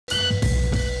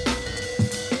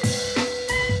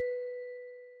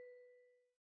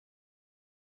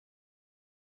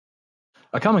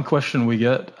A common question we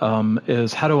get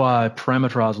is how do I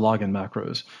parameterize login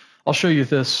macros? I'll show you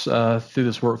this through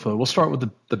this workflow. We'll start with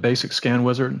the basic scan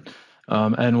wizard,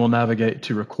 and we'll navigate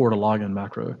to record a login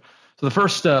macro. So the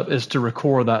first step is to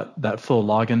record that full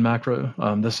login macro.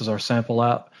 This is our sample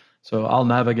app. So I'll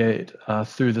navigate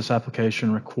through this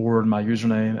application, record my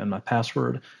username and my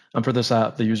password. For this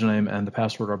app, the username and the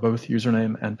password are both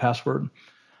username and password.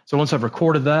 So once I've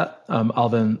recorded that, I'll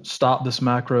then stop this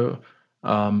macro,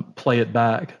 play it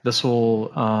back. This will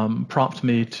prompt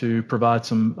me to provide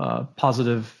some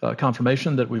positive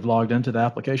confirmation that we've logged into the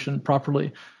application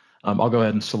properly. I'll go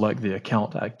ahead and select the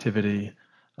account activity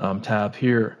tab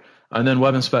here. And then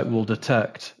WebInspect will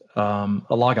detect a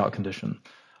logout condition.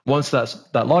 Once that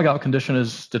logout condition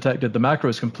is detected, the macro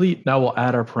is complete. Now we'll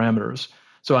add our parameters.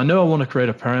 So I know I want to create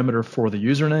a parameter for the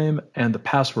username and the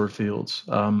password fields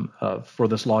for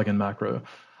this login macro.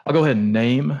 I'll go ahead and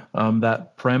name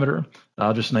that parameter.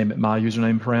 I'll just name it my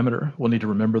username parameter. We'll need to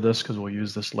remember this because we'll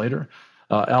use this later.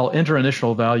 I'll enter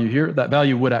initial value here. That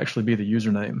value would actually be the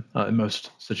username in most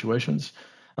situations.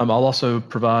 I'll also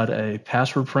provide a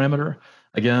password parameter.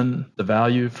 Again, the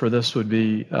value for this would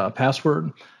be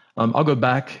password. I'll go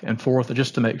back and forth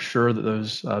just to make sure that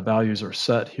those values are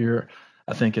set here.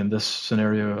 I think in this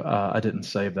scenario, I didn't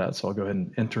save that, so I'll go ahead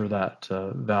and enter that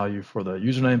value for the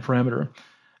username parameter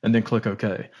and then click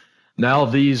OK. Now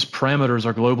these parameters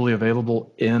are globally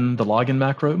available in the login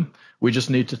macro. We just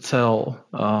need to tell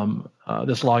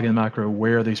this login macro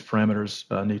where these parameters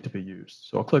need to be used.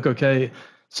 So I'll click OK,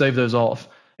 save those off.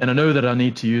 And I know that I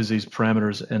need to use these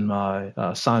parameters in my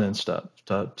sign-in step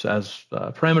as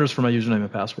parameters for my username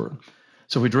and password.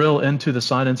 So if we drill into the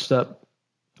sign-in step,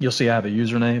 you'll see I have a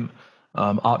username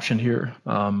option here.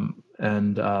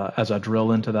 As I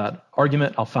drill into that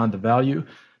argument, I'll find the value.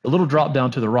 The little drop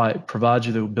down to the right provides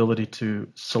you the ability to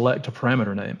select a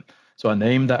parameter name. So I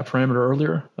named that parameter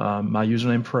earlier, my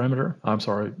username parameter.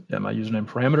 My username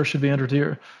parameter should be entered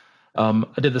here. I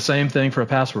did the same thing for a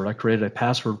password. I created a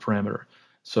password parameter.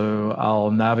 So I'll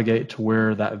navigate to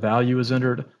where that value is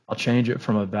entered. I'll change it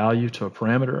from a value to a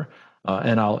parameter,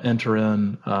 and I'll enter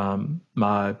in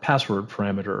my password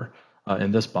parameter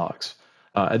in this box.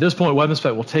 At this point,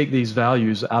 WebInspect will take these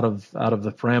values out of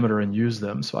the parameter and use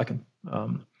them. So I can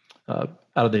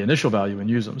out of the initial value and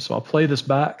use them. So I'll play this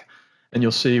back, and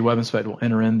you'll see WebInspect will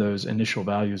enter in those initial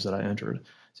values that I entered.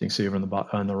 So you can see over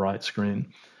on the right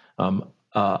screen.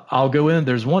 I'll go in.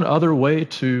 There's one other way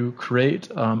to create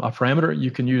a parameter.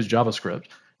 You can use JavaScript.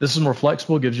 This is more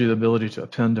flexible, gives you the ability to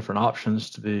append different options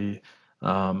to be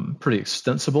pretty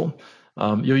extensible.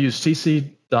 You'll use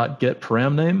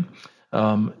tc.getParamName.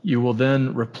 You will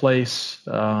then replace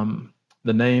the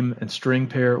name and string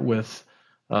pair with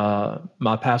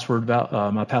my password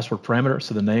parameter,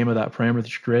 so the name of that parameter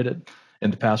that you created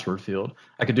in the password field.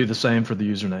 I could do the same for the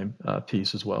username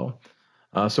piece as well.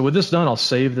 So with this done, I'll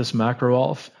save this macro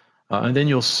off, and then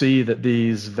you'll see that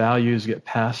these values get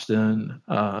passed in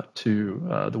to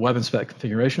the WebInspect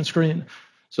configuration screen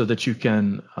so that you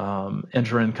can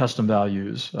enter in custom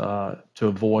values to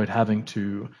avoid having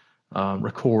to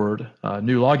record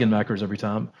new login macros every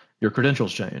time your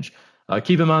credentials change.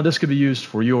 Keep in mind, this could be used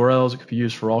for URLs. It could be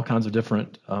used for all kinds of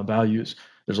different values.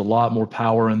 There's a lot more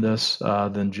power in this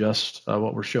than just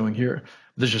what we're showing here.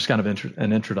 This is just kind of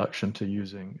an introduction to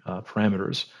using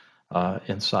parameters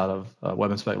inside of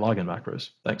WebInspect login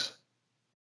macros. Thanks.